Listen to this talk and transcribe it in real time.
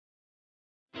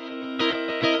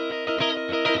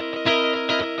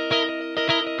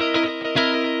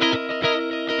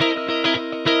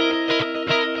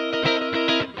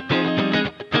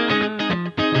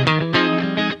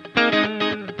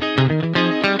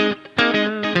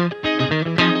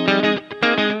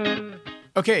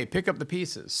Okay, pick up the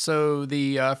pieces. So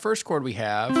the first chord we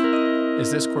have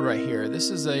is this chord right here. This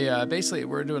is a, basically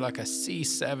we're doing like a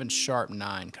C7 sharp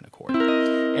 9 kind of chord.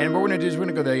 And what we're gonna do is we're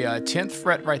gonna go the 10th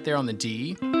fret right there on the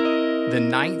D, the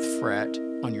 9th fret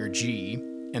on your G,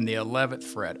 and the 11th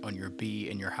fret on your B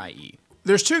and your high E.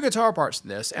 There's two guitar parts to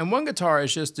this, and one guitar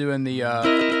is just doing the,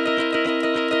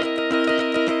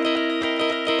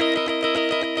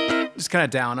 just kind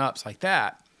of down ups like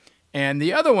that. And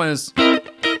the other one is,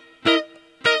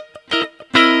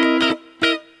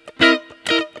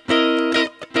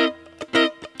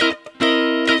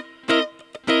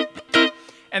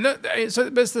 and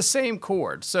so it's the same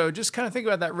chord. So just kind of think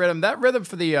about that rhythm. That rhythm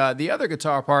for the other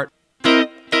guitar part. Kind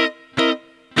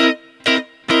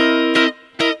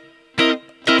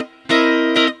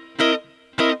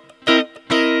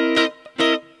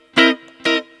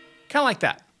of like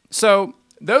that. So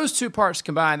those two parts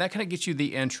combined, that kind of gets you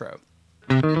the intro.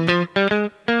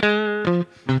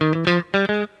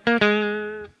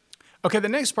 Okay, the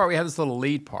next part we have this little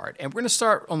lead part, and we're going to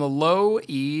start on the low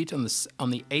E on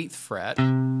the 8th fret.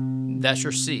 That's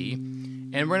your C,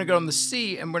 and we're going to go on the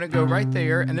C, and we're going to go right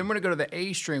there, and then we're going to go to the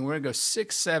A string. We're going to go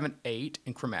 6, 7, 8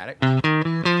 in chromatic, and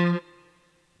then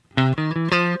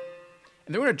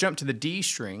we're going to jump to the D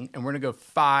string, and we're going to go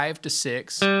 5 to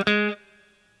 6, and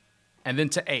then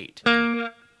to 8,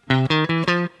 and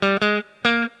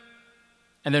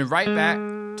then right back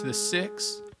to the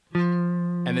 6,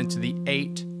 and then to the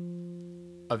 8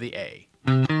 of the A.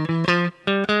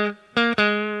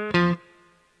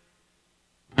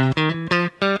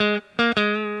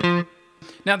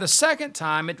 Now the second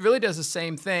time, it really does the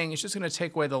same thing. It's just going to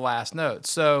take away the last note.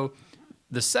 So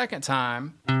the second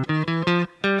time, and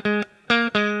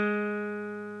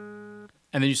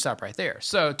then you stop right there.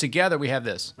 So together we have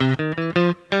this.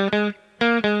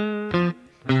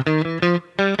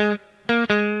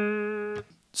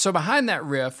 So behind that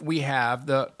riff, we have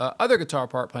the other guitar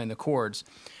part playing the chords.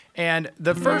 And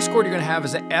the first chord you're going to have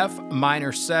is an F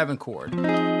minor 7 chord. And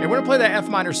we're going to play that F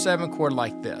minor 7 chord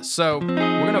like this. So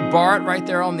we're going to bar it right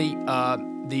there on the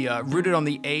rooted on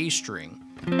the A string.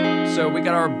 So we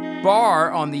got our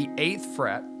bar on the 8th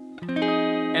fret.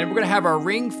 And we're going to have our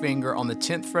ring finger on the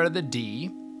 10th fret of the D.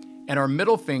 And our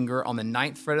middle finger on the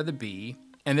 9th fret of the B.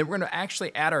 And then we're going to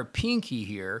actually add our pinky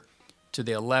here to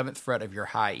the 11th fret of your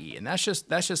high E. And that's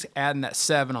just adding that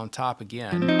 7 on top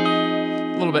again.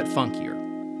 A little bit funkier.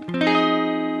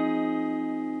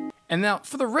 And now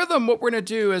for the rhythm, what we're going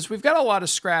to do is we've got a lot of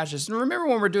scratches. And remember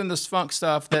when we're doing this funk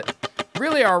stuff that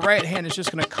really our right hand is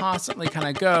just going to constantly kind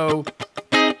of go.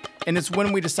 And it's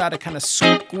when we decide to kind of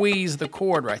squeeze the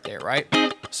chord right there, right?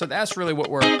 So that's really what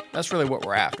we're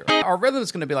after. Our rhythm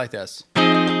is going to be like this.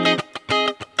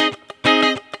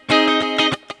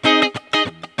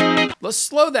 Let's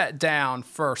slow that down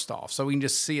first off so we can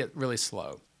just see it really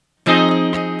slow.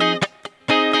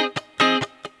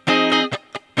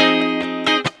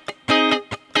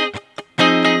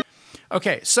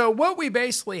 Okay, so what we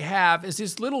basically have is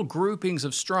these little groupings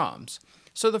of strums.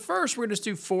 So the first, we're going to just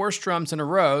do 4 strums in a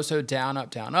row, so down,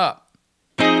 up, down, up.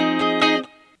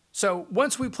 So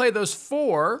once we play those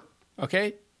 4,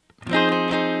 okay,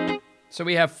 so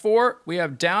we have 4, we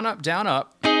have down, up, down,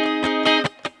 up. Then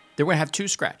we're going to have 2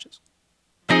 scratches.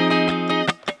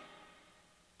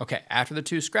 Okay, after the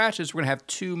 2 scratches, we're going to have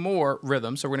 2 more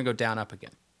rhythms, so we're going to go down, up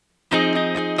again.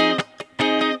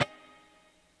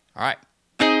 All right.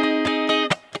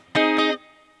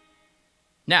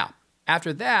 Now,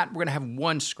 after that, we're going to have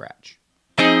 1 scratch.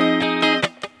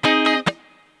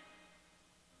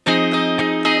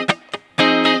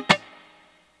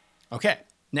 Okay,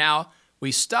 now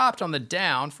we stopped on the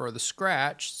down for the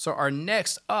scratch, so our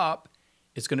next up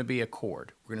is going to be a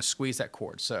chord. We're going to squeeze that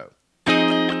chord, so.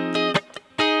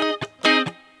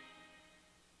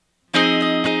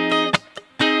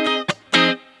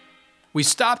 We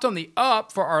stopped on the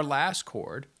up for our last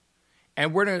chord,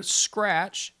 and we're going to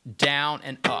scratch down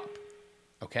and up.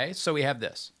 Okay, so we have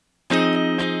this.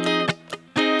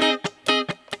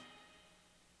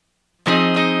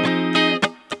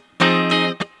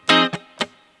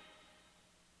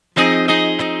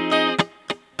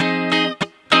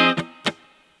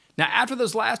 Now, after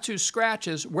those last 2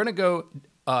 scratches, we're going to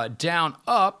go down,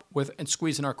 up and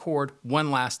squeezing our chord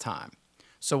one last time.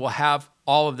 So we'll have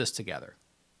all of this together.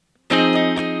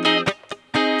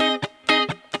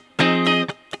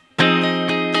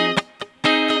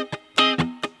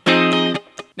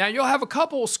 Now you'll have a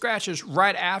couple scratches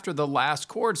right after the last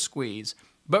chord squeeze,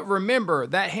 but remember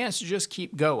that has to just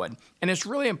keep going. And it's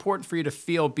really important for you to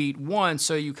feel beat 1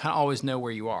 so you kind of always know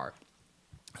where you are.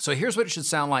 So here's what it should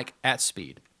sound like at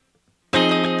speed.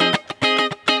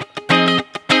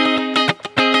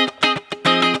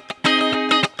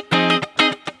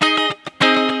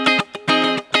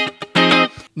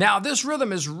 Now, this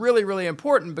rhythm is really, really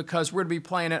important because we're going to be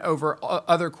playing it over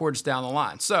other chords down the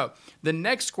line. So the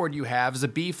next chord you have is a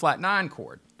B flat 9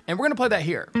 chord. And we're going to play that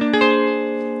here.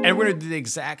 And we're going to do the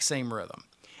exact same rhythm.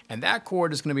 And that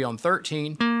chord is going to be on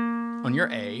 13 on your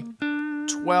A,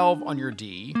 12 on your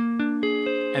D,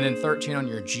 and then 13 on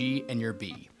your G and your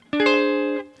B.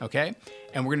 Okay?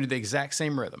 And we're going to do the exact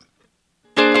same rhythm.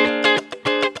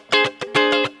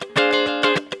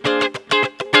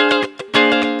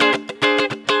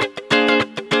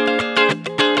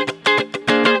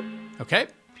 Okay?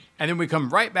 And then we come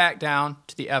right back down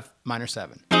to the F minor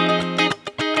 7.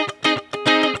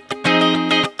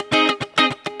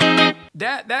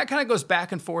 That kind of goes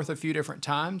back and forth a few different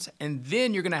times, and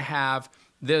then you're going to have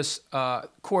this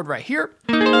chord right here,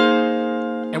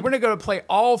 and we're going to go to play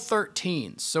all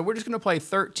 13s. So we're just going to play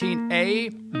 13 A,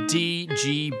 D,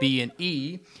 G, B, and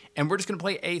E, and we're just going to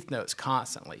play eighth notes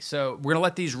constantly. So we're going to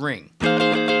let these ring.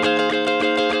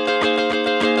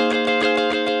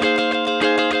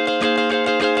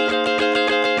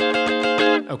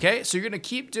 Okay, so you're going to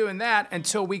keep doing that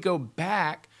until we go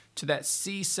back to that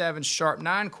C7 sharp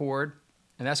 9 chord,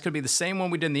 and that's going to be the same one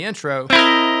we did in the intro.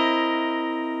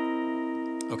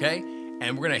 Okay,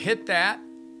 and we're going to hit that,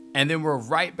 and then we're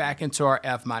right back into our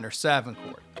F minor 7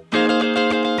 chord.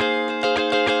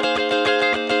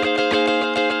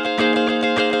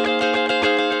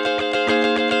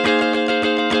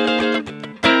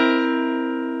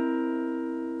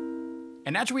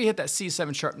 And after we hit that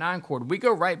C7 sharp 9 chord, we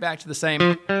go right back to the same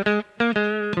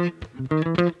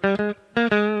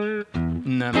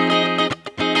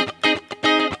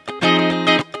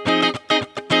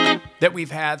that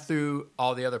we've had through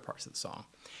all the other parts of the song.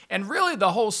 And really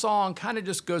the whole song kind of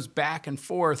just goes back and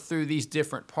forth through these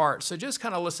different parts. So just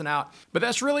kind of listen out. But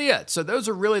that's really it. So those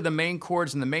are really the main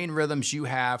chords and the main rhythms you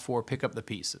have for Pick Up the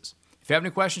Pieces. If you have any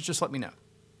questions, just let me know.